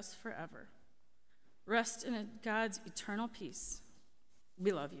inspire us forever. Rest in God's eternal peace.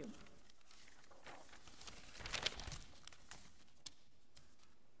 We love you.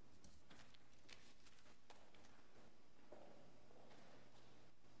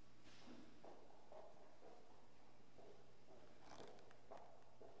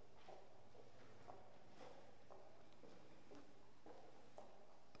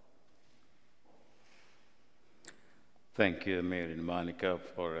 Thank you, Mary and Monica,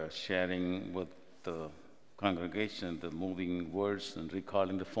 for sharing with the congregation the moving words and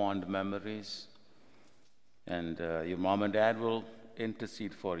recalling the fond memories. And your mom and dad will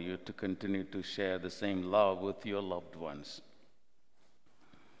intercede for you to continue to share the same love with your loved ones.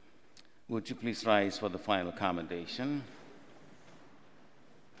 Would you please rise for the final commendation?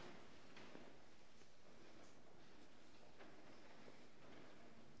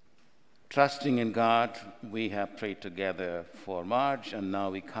 Trusting in God, we have prayed together for Marge, and now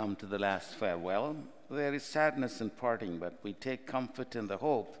we come to the last farewell. There is sadness in parting, but we take comfort in the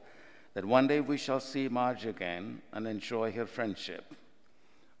hope that one day we shall see Marge again and enjoy her friendship.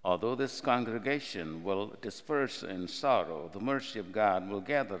 Although this congregation will disperse in sorrow, the mercy of God will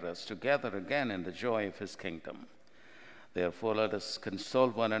gather us together again in the joy of his kingdom. Therefore, let us console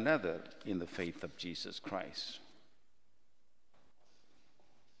one another in the faith of Jesus Christ.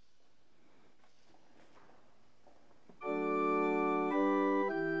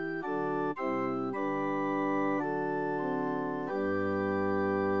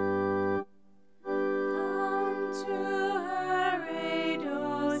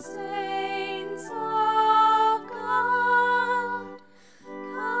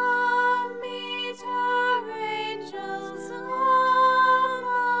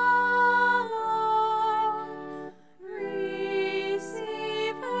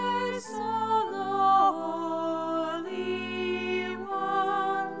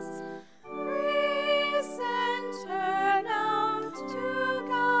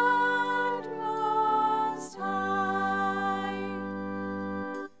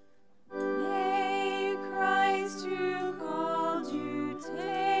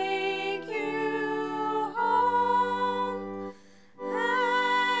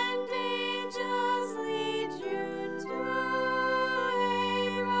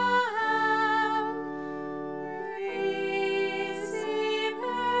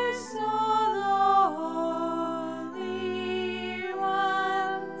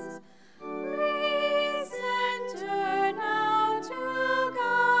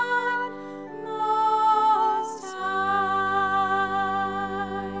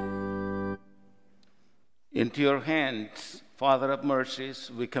 Into your hands, Father of mercies,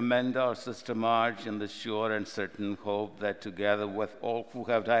 we commend our sister Marge in the sure and certain hope that together with all who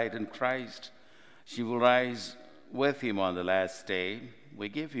have died in Christ, she will rise with him on the last day. We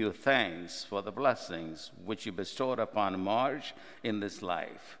give you thanks for the blessings which you bestowed upon Marge in this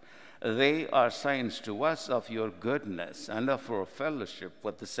life. They are signs to us of your goodness and of our fellowship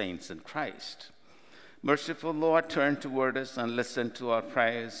with the saints in Christ. Merciful Lord, turn toward us and listen to our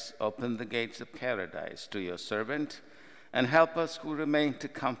prayers. Open the gates of paradise to your servant, and help us who remain to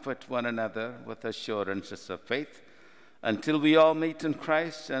comfort one another with assurances of faith, until we all meet in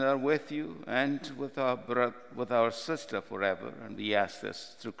Christ and are with you and with our sister forever. And we ask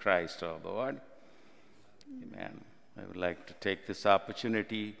this through Christ our Lord. Amen. I would like to take this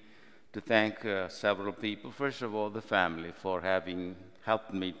opportunity to thank several people. First of all, the family for having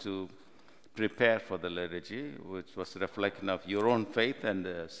helped me to prepare for the liturgy, which was a reflection of your own faith and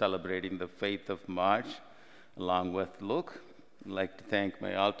celebrating the faith of March, along with Luke. I'd like to thank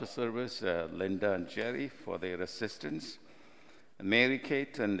my altar service, Linda and Jerry, for their assistance. Mary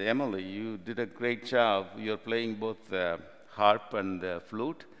Kate and Emily, you did a great job. You're playing both the harp and the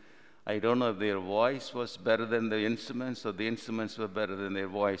flute. I don't know if their voice was better than the instruments or the instruments were better than their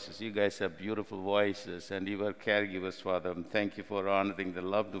voices. You guys have beautiful voices, and you were caregivers for them. Thank you for honoring the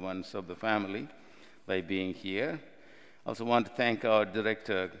loved ones of the family by being here. I also want to thank our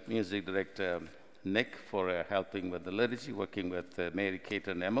music director, Nick, for helping with the liturgy, working with Mary Kate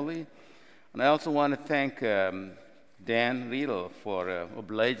and Emily. And I also want to thank Dan Riedel for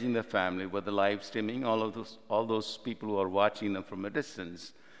obliging the family with the live streaming. All those people who are watching them from a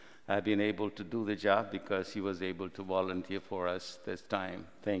distance have been able to do the job because he was able to volunteer for us this time.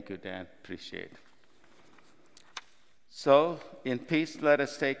 Thank you, Dan. Appreciate it. So, in peace, let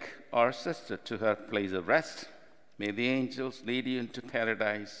us take our sister to her place of rest. May the angels lead you into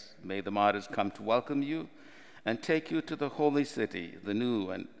paradise. May the martyrs come to welcome you and take you to the holy city, the new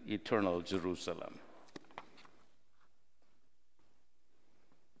and eternal Jerusalem.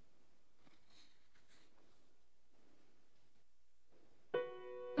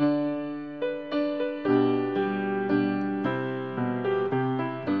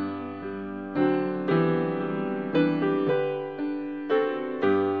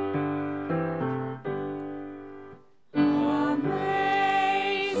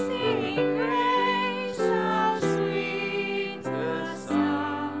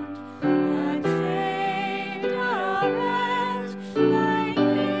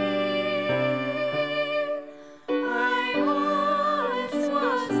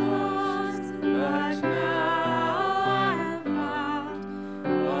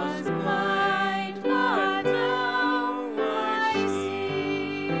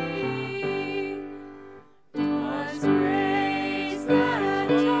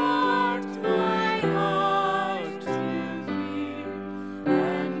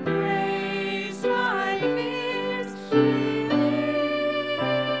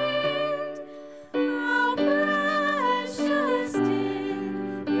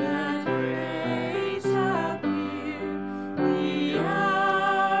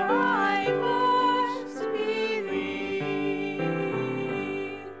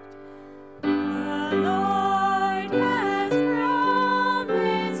 Lord.